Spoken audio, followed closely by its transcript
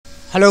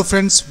Hello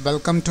friends,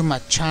 welcome to my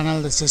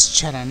channel. This is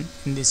Charan.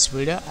 In this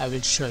video I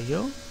will show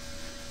you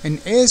in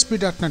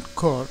ASP.NET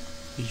Core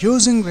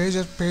using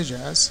Razor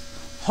Pages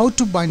how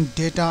to bind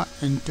data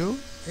into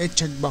a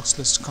checkbox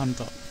list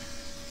control.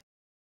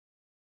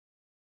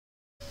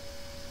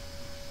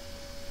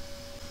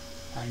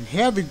 And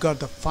here we got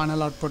the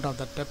final output of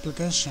that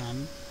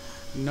application.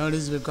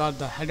 Notice we got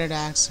the header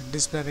tags,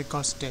 display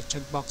records to a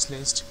checkbox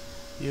list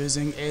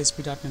using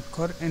ASP.NET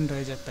Core in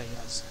Razor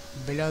Pages.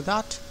 Below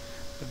that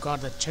we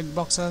got the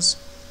checkboxes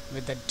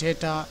with the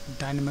data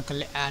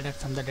dynamically added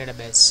from the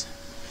database,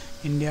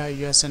 India,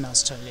 US and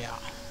Australia.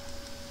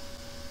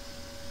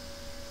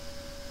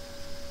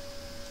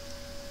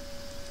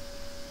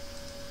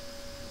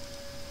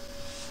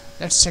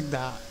 Let's check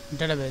the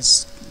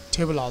database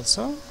table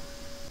also.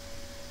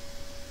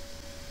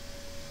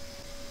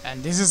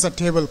 And this is the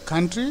table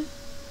country,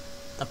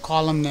 the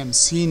column name,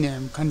 C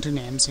name, country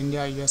names,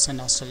 India, US and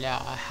Australia.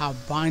 I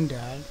have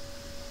binded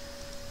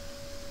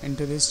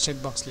into this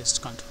checkbox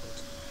list control.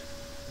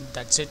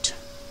 That's it.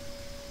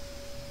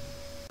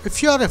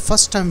 If you are a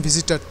first time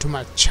visitor to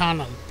my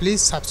channel,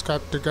 please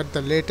subscribe to get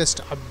the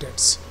latest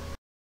updates.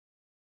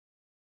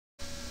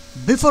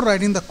 Before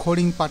writing the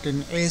coding part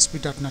in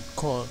ASP.NET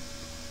Core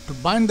to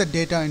bind the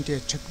data into a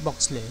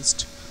checkbox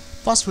list,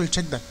 first we'll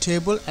check the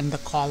table and the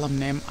column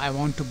name I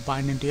want to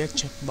bind into a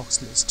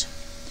checkbox list.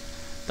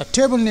 The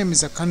table name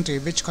is a country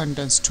which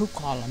contains two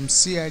columns,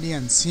 CID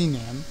and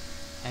CNAME,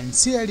 and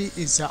CID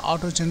is the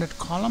auto-generated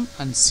column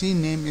and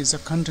CNAME is a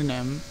country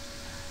name.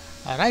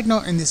 Right now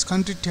in this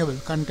country table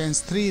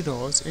contains three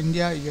rows,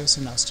 India, US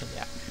and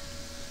Australia.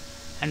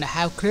 And I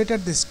have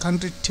created this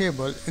country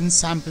table in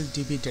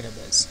SampleDB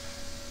database.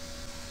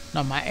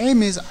 Now my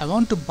aim is I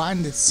want to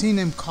bind the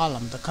CNAME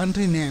column, the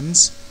country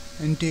names,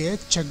 into a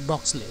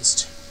checkbox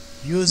list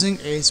using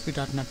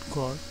ASP.NET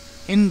Core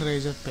in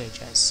Razor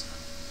Pages.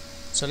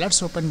 So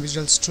let's open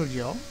Visual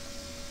Studio.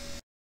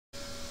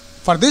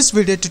 For this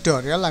video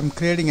tutorial, I'm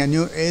creating a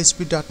new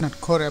ASP.NET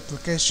Core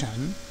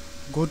application.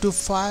 Go to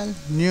File,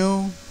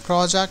 New,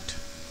 Project,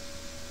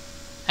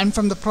 and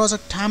from the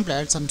project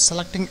templates, I'm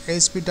selecting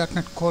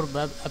ASP.NET Core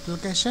Web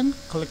Application.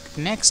 Click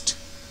Next.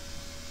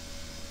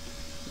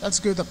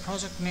 Let's give the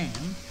project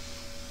name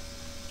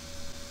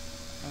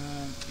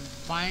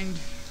Bind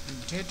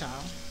Data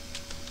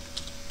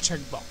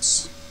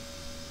Checkbox.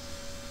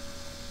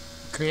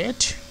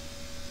 Create.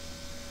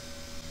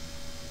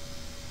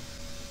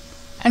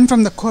 And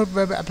from the core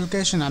web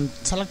application, I'm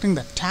selecting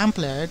the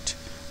template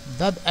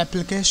web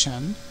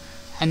application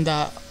and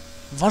the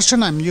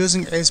version I'm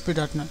using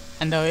ASP.NET,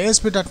 and the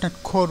ASP.NET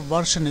Core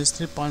version is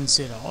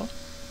 3.0.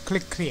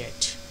 Click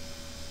Create.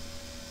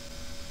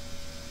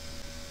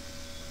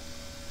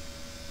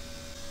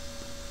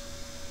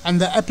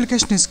 And the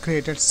application is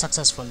created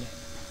successfully.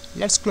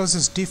 Let's close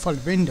this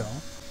default window.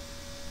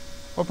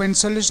 Open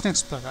Solution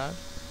Explorer.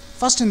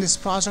 First, in this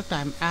project,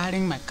 I am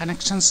adding my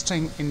connection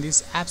string in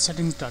this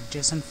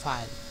appsettings.json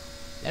file.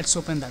 Let's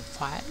open that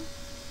file.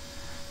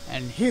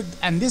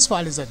 And this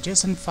file is a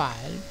JSON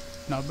file.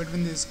 Now,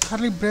 between these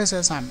curly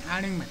braces, I am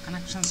adding my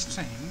connection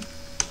string.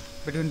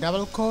 Between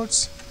double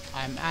quotes,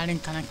 I am adding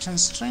connection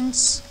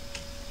strings.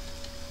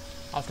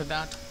 After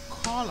that,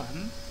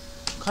 colon,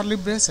 curly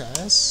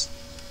braces,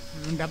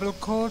 between double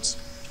quotes,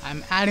 I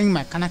am adding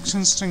my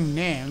connection string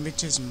name,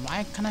 which is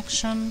my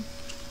connection.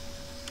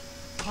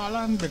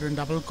 Colon, between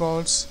double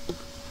quotes,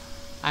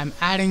 I am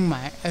adding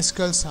my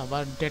SQL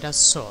Server data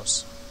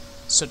source.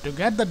 So to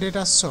get the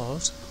data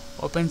source,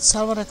 open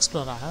Server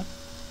Explorer,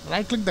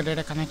 right click the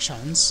data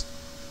connections,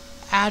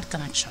 add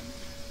connection.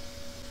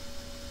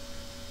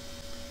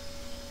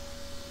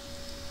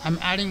 I am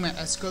adding my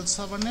SQL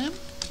Server name.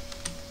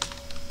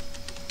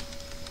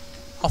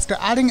 After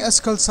adding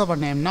SQL Server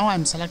name, now I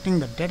am selecting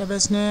the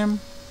database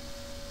name.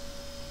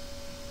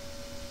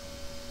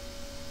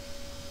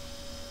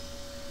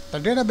 The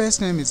database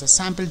name is a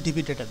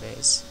SampleDB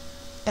database.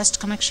 Test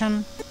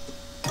connection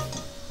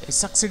is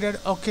succeeded.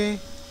 OK.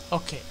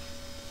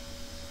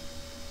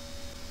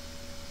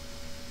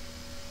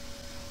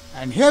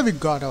 And here we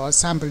got our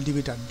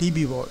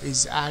SampleDB.dbo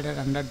is added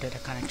under data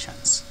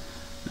connections.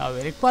 Now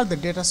we require the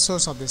data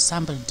source of this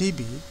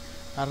SampleDB.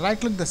 Right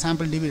click the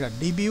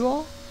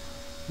SampleDB.dbo.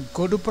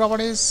 Go to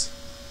Properties.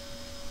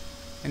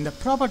 In the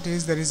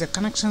Properties, there is a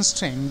connection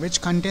string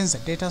which contains the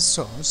data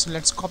source.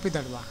 Let's copy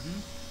that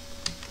one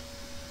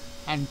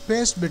and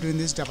paste between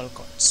these double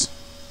quotes.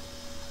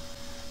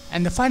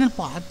 And the final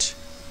part,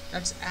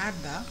 let's add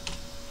the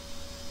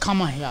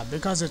comma here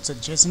because it's a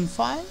JSON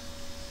file.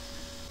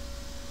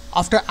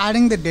 After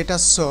adding the data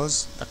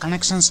source, the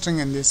connection string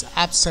in this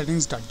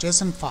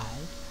appsettings.json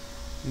file,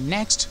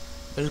 next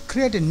we'll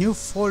create a new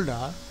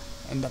folder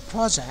in the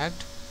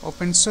project.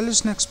 Open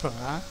Solution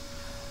Explorer,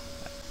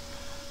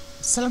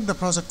 select the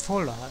project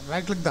folder,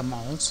 right click the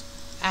mouse,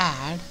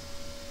 add.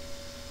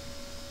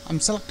 I'm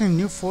selecting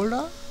new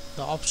folder,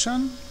 the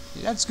option.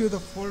 Let's give the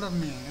folder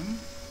name.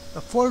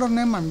 The folder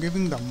name I'm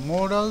giving the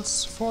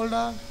models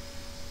folder.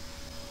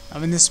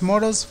 Now in this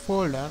models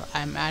folder,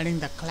 I'm adding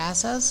the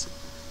classes.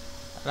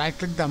 Right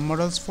click the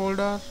models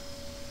folder,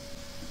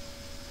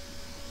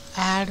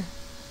 add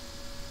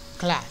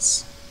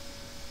class.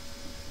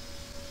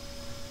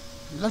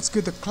 Let's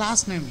give the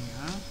class name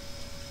here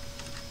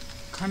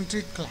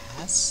country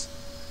class.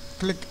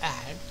 Click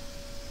add,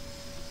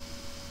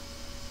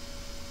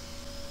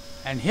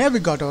 and here we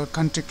got our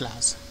country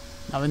class.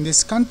 Now in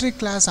this country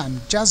class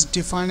I'm just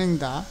defining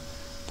the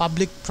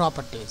public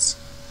properties,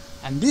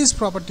 and these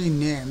property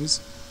names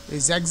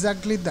is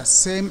exactly the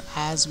same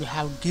as we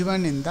have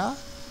given in the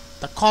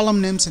column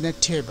names in a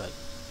table.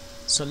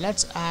 So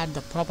let's add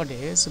the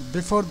properties.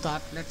 Before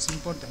that, let's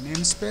import the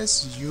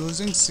namespace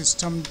using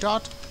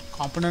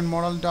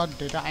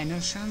system.componentModel.data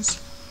inheritance.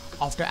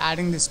 After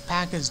adding this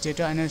package,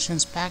 data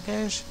inheritance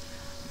package,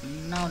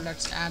 now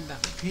let's add the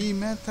p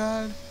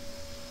method,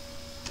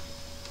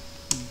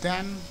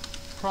 then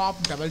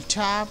prop double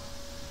tab,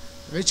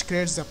 which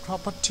creates the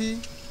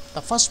property.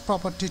 The first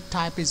property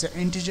type is an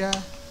integer,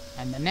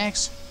 and the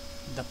next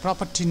the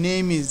property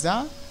name is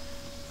the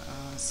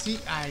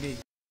CID.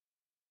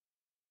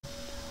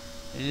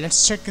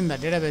 Let's check in the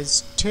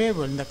database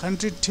table. In the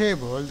country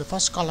table, the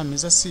first column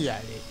is a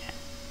CID,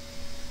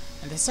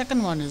 and the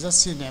second one is a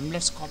CNAME.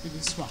 Let's copy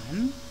this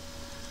one.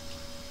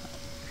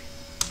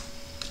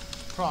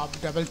 Prop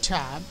double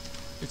tab,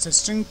 it's a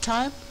string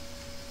type.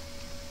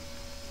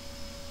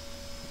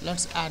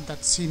 Let's add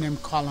that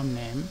CNAME column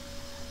name,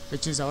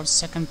 which is our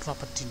second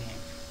property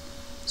name.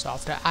 So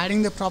after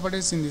adding the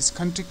properties in this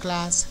country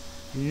class,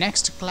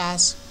 next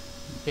class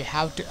we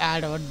have to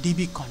add our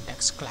DB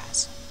context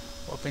class.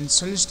 Open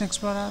Solution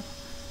Explorer,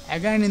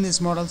 again in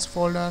this models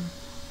folder,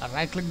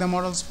 right click the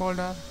models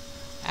folder,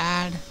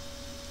 add.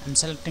 I'm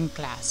selecting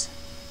class.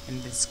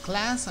 In this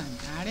class I'm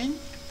adding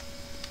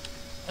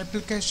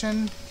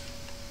application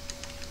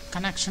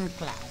connection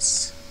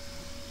class.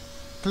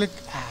 Click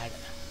add,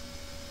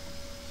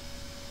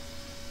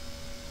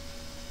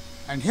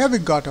 and here we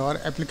got our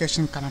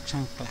application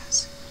connection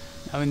class.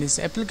 Now in this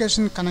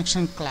application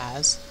connection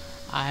class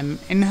I'm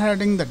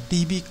inheriting the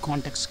DB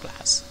context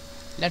class.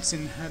 Let's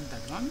inherit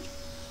that one,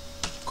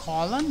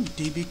 colon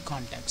DB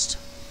context.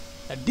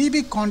 The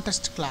DB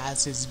context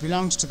class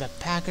belongs to the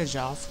package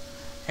of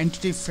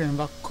entity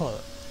framework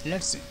core.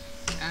 Let's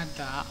add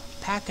the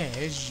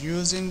package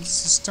using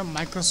system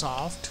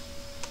Microsoft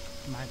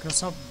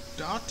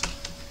dot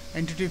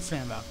entity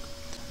framework.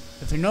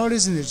 If you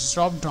notice in this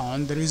drop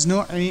down, there is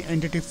no any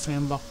entity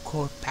framework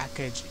core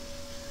package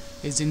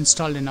is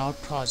installed in our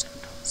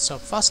project. So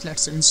first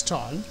let's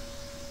install,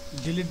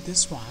 delete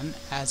this one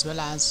as well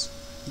as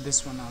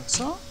this one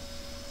also,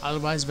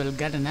 otherwise we'll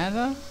get an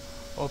error.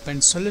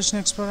 Open Solution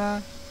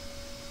Explorer.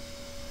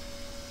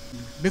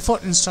 Before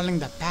installing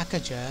the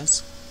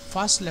packages,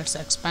 first let's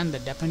expand the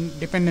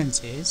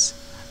dependencies.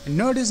 And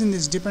notice in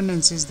these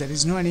dependencies there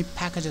is no any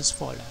packages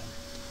folder.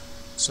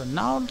 So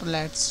now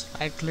let's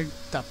right click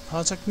the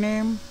project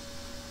name,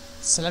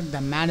 select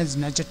the manage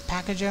NetJet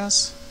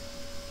packages,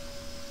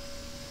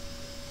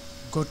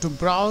 go to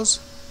browse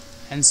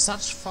and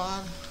search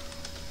for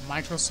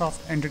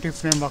Microsoft Entity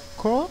Framework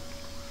Core,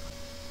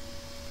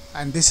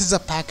 and this is a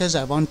package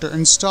I want to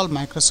install,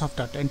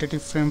 Microsoft.Entity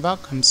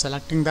Framework. I'm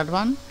selecting that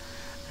one,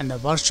 and the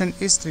version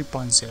is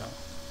 3.0.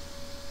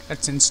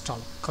 Let's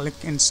install.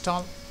 Click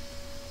install,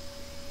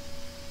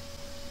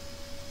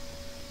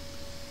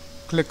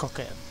 click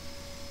OK.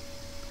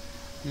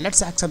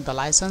 Let's accept the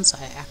license.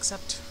 I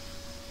accept.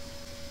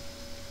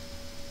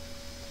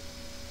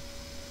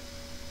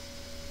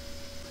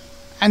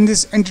 And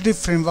this entity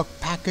framework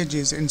package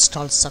is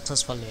installed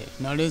successfully.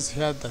 Notice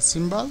here the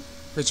symbol,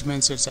 which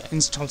means it's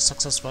installed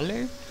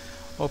successfully.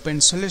 Open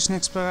Solution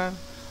Explorer.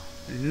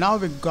 Now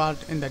we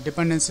got in the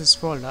dependencies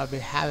folder, we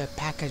have a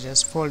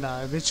packages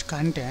folder which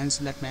contains,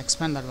 let me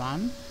expand that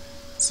one.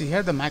 See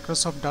here the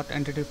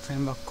Microsoft.Entity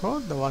Framework Core,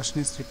 the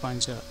version is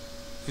 3.0,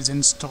 is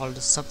installed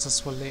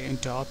successfully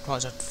into our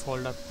project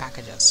folder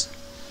packages.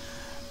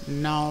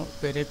 Now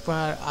we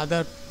require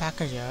other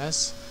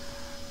packages.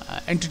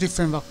 Entity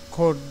Framework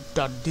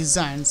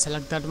Core.Design,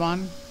 select that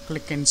one,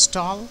 click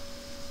install.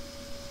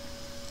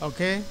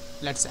 Okay,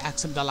 let's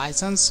accept the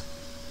license.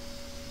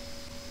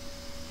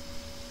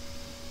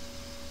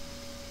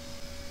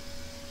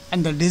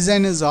 And the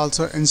design is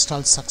also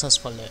installed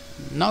successfully.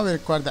 Now we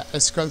require the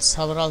SQL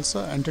Server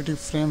also, Entity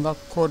Framework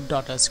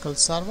Core.SQL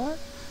Server.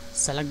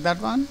 Select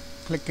that one,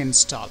 click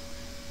install.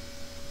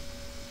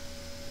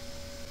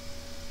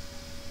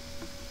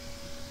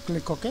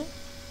 Click OK.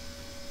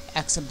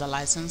 Accept the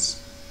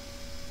license.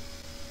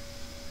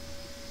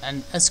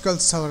 And SQL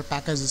Server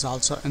package is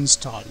also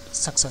installed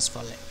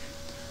successfully.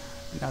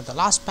 Now the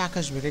last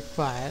package we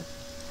require,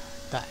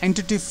 the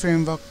Entity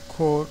Framework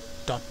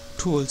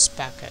Core.Tools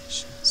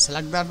package.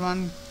 Select that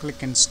one,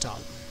 click install.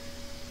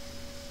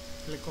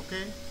 Click OK.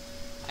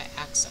 I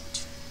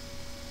accept.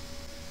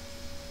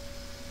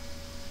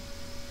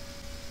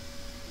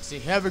 See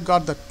here we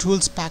got the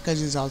tools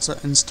package is also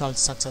installed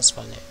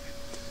successfully.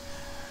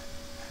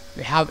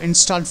 We have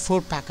installed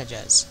 4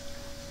 packages.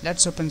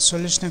 Let's open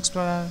Solution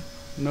Explorer.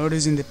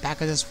 Notice in the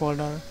packages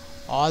folder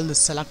all the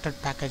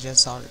selected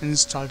packages are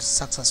installed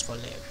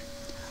successfully.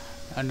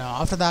 And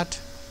after that,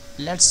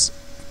 let's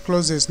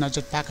close this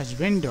NetJet package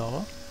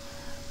window.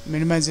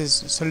 minimize this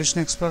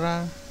Solution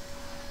Explorer,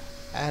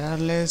 error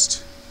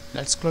list.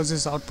 Let's close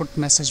this output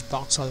message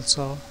box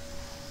also.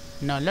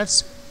 Now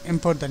let's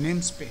import the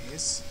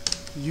namespace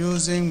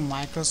using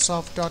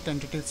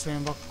Microsoft.Entity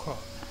Framework code.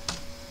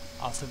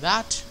 After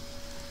that,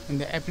 in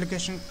the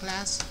application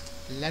class,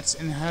 let's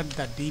inherit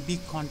the DB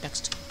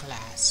context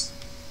class.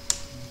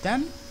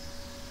 Then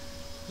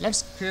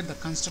let's create the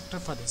constructor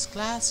for this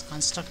class,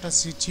 constructor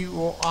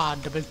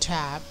CTOR double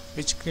tab,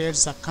 which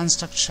creates the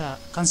constructor,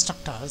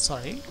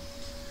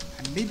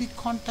 and DB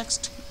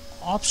context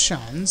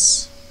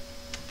options.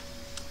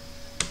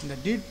 In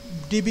the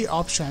DB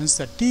options,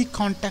 the T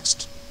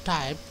context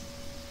type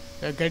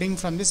we're getting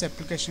from this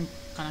application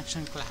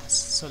connection class.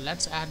 So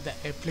let's add the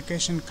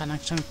application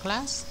connection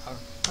class, our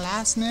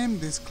class name,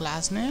 this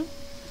class name,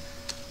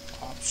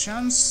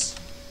 options,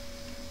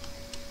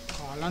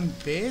 colon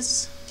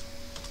base.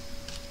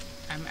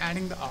 I'm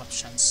adding the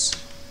options.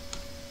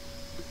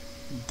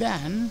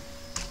 Then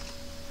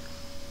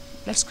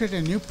let's create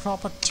a new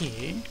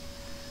property.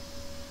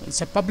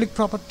 It's a public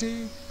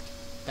property.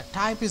 The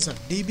type is a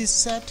DB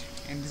set.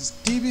 In this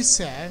DB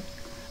set,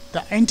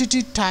 the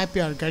entity type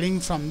you are getting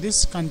from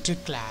this country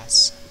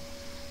class.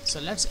 So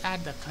let's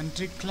add the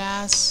country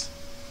class.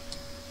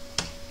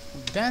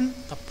 Then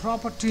the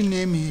property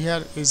name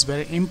here is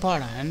very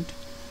important.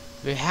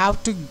 We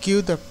have to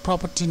give the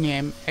property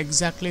name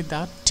exactly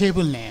the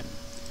table name.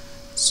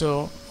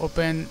 So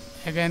open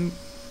again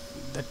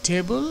the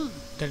table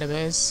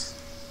database,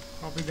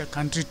 copy the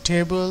country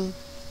table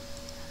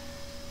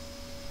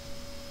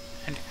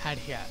and add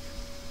here.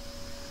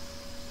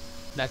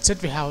 That's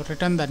it. We have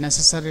written the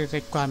necessary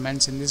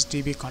requirements in this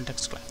DB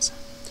context class.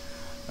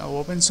 Now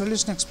open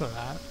Solution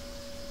Explorer.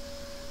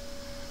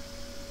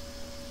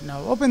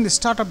 Now open the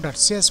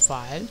startup.cs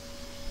file.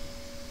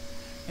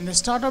 In the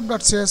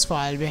startup.cs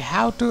file, we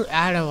have to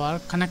add our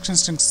connection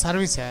string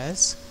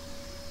services.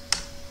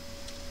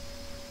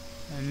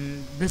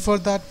 And before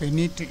that, we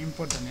need to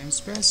import the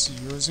namespace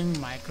using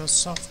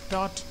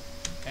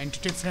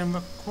Microsoft.Entity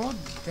Framework code,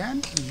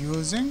 then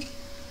using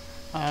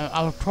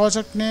our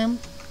project name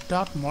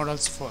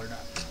 .models folder,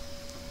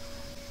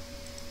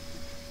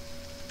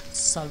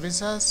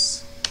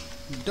 services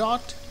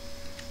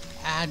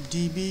 .add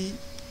DB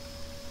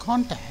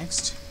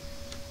context.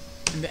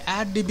 In the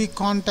add DB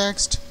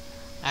context,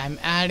 I am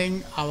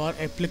adding our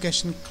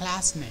application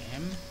class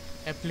name,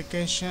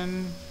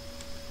 application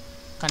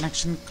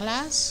connection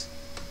class,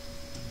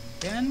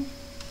 then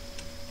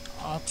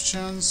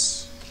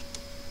options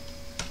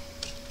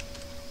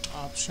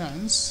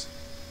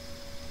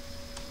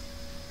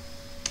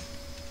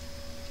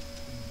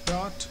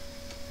dot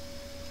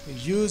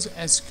use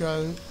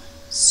SQL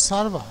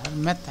server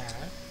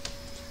method,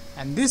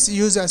 and this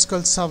use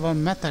SQL server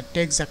method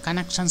takes a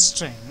connection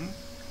string.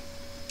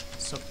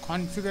 So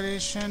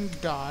configuration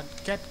dot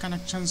get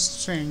connection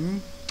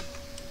string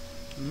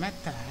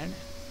method,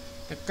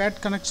 the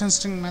get connection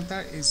string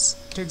method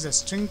takes a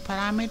string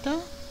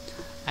parameter,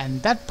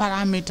 and that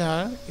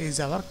parameter is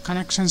our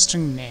connection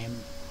string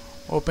name.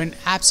 Open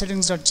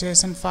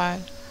appsettings.json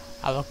file.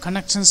 Our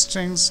connection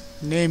strings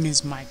name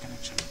is my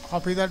connection.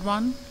 Copy that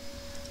one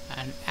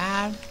and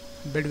add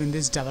between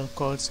these double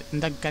quotes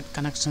in the get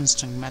connection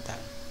string method.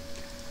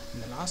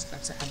 In the last,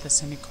 let's add the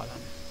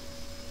semicolon.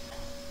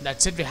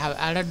 That's it. We have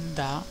added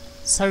the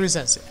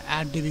services,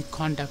 add DB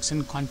context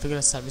in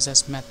configure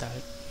services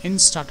method in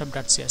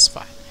startup.cs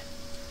file.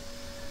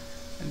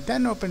 And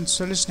then open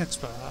Solution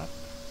Explorer.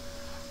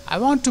 I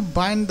want to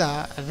bind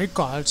the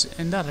records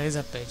in the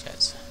Razor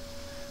pages.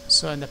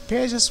 So in the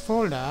pages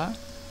folder,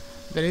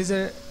 there is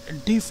a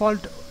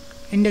default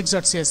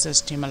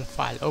index.css HTML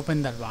file.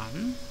 Open that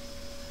one.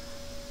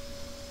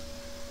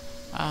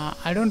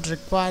 I don't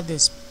require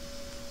the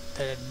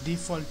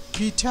default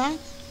p tag,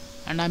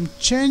 and I'm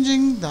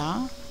changing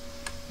the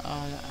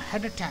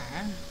header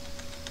tag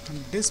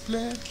from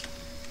display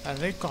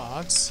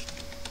records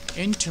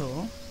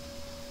into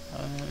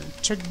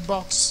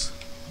checkbox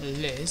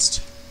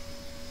list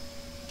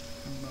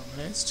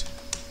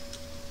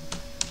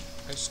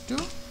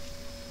h2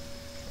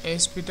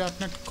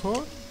 ASP.NET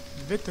Core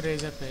with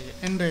Razor pages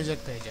in Razor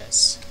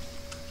pages.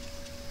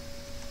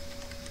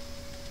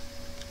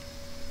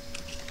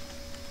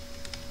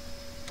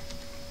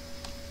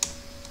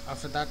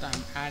 After that,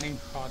 I'm adding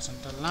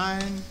horizontal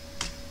line.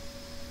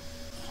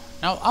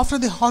 Now after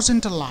the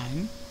horizontal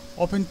line,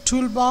 open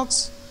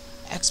Toolbox,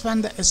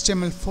 expand the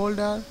HTML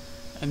folder.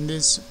 In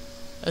this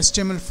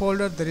HTML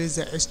folder, there is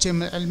the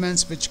HTML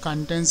elements which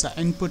contains the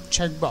input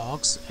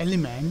checkbox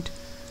element.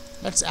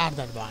 Let's add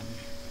that one.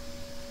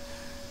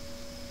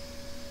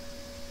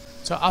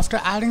 So after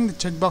adding the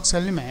checkbox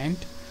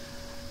element,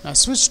 now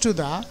switch to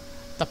the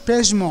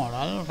page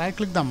model, right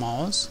click the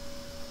mouse,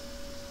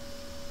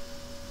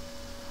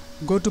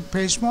 go to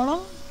page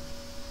model.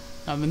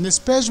 Now in this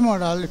page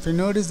model, if you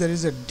notice, there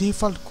is a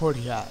default code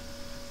here,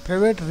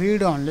 private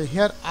read only.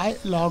 Here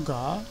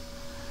iLogger,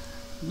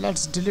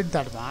 let's delete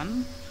that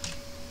one.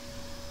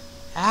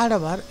 Add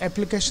our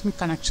application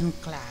connection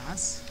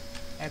class,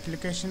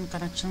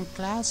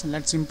 and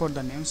let's import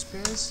the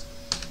namespace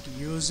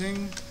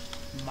using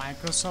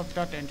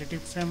Microsoft.entity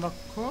framework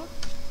code,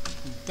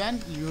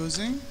 then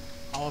using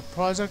our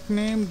project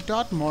name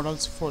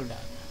 .models folder.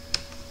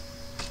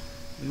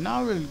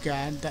 Now we'll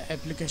get the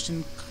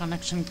application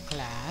connection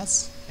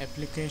class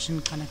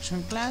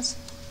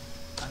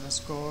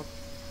underscore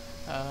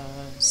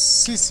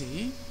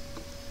cc,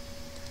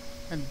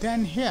 and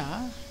then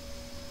here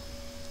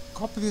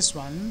copy this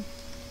one,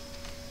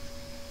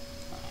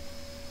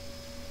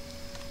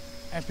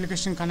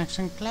 application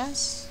connection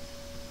class,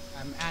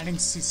 I'm adding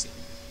cc.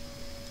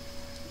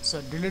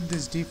 So delete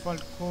this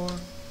default code,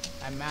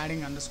 I'm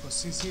adding underscore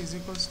cc is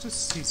equals to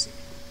cc.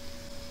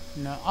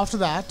 Now after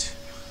that,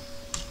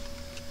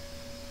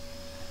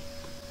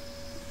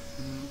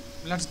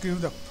 let's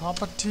give the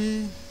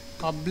property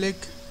public,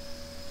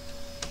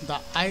 the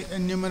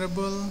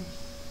IEnumerable,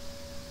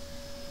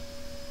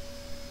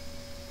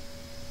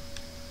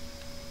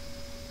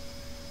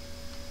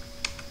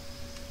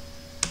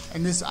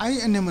 and this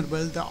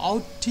IEnumerable, the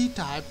out t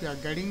type we are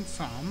getting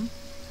from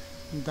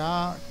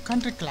the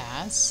country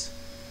class,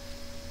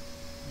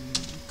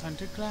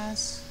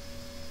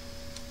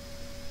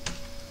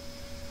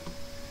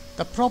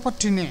 the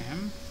property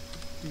name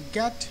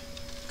get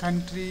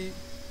country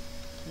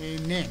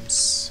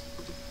names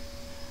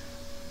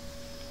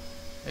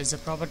is a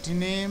property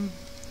name.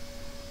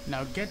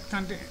 Now get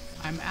country,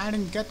 I'm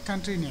adding get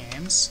country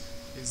names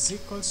is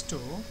equals to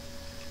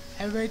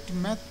await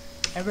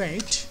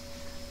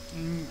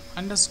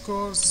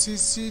underscore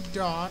cc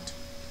dot,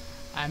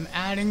 I'm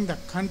adding the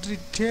country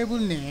table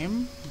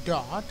name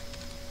dot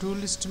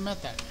toList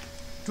method,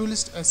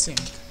 toList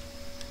async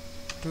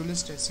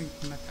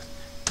method.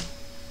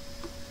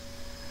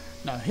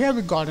 Now here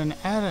we got an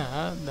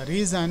error, the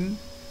reason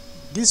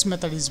this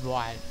method is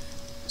void.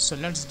 So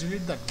let's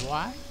delete that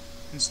void.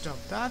 Instead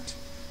of that,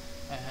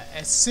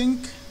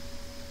 async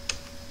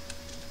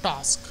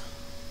task.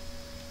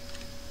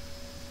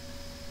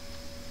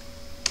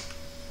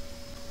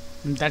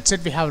 And that's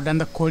it, we have done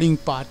the coding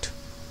part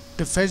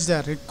to fetch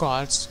the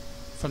records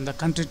from the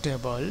country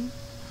table.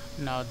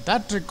 Now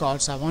that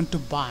records I want to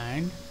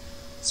bind,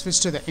 switch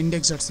to the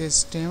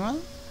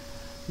index.html,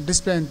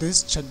 display in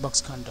this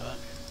checkbox control.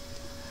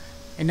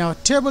 In our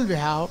table we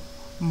have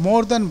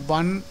more than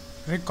one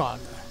record,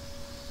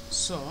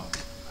 so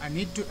I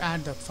need to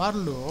add the for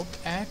loop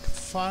at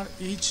for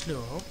each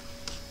loop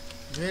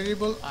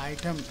variable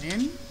item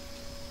in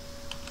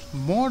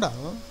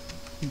model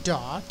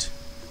dot,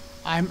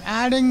 I'm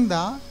adding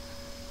the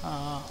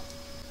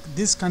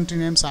these country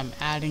names I'm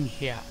adding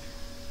here,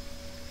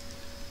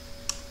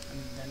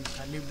 and then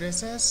curly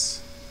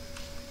braces,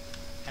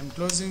 I'm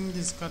closing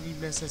these curly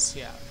braces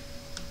here.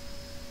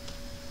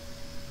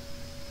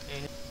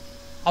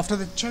 After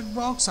the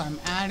checkbox, I'm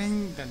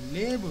adding the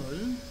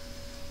label,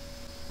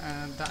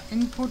 the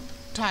input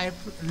type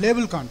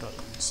label control,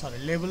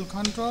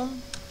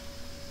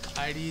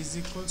 id is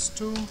equals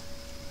to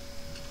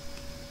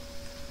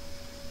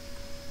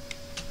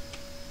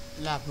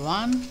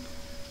lab1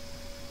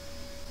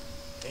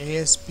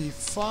 asp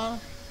for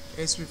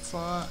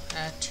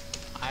at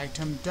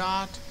item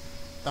dot,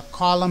 the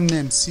column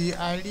name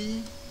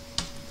cid,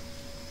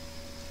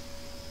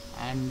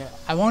 and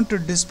I want to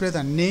display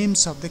the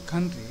names of the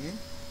country,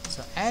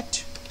 so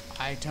at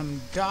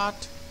item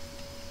dot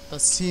the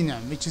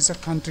cname, which is a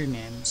country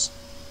names.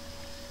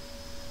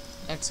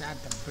 Let's add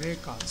the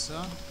break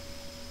also.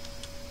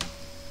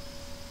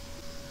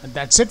 And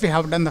that's it, we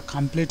have done the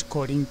complete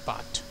coding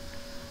part.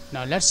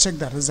 Now let's check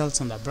the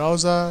results on the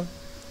browser.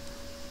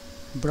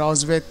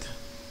 Browse with,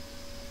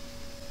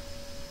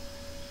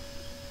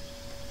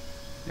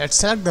 let's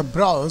select the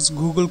browse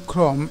Google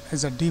Chrome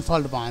as a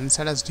default one,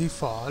 set as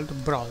default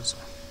browse.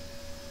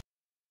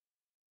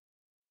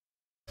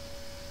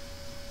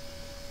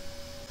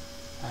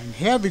 And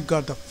here we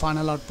got the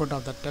final output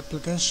of that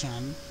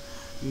application.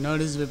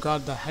 Notice we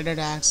got the header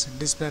tags,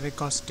 display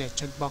records to a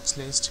checkbox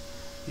list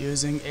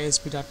using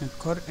ASP.NET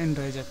Core in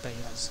Razor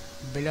pages.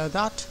 Below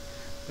that,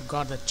 we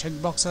got the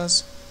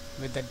checkboxes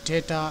with the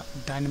data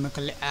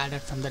dynamically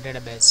added from the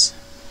database,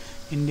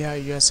 India,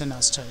 US and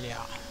Australia.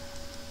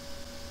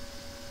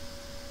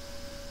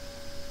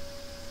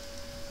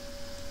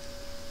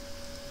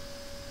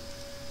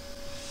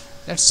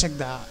 Let's check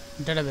the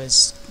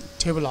database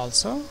table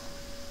also.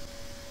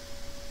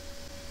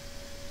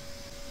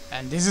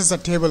 And this is the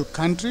table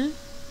country,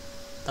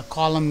 the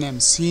column name,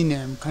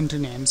 CNAME, country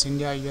names,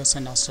 India, US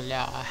and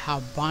Australia. I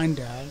have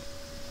binded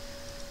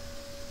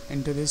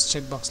into this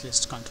checkbox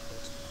list control.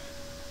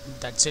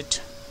 That's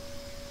it.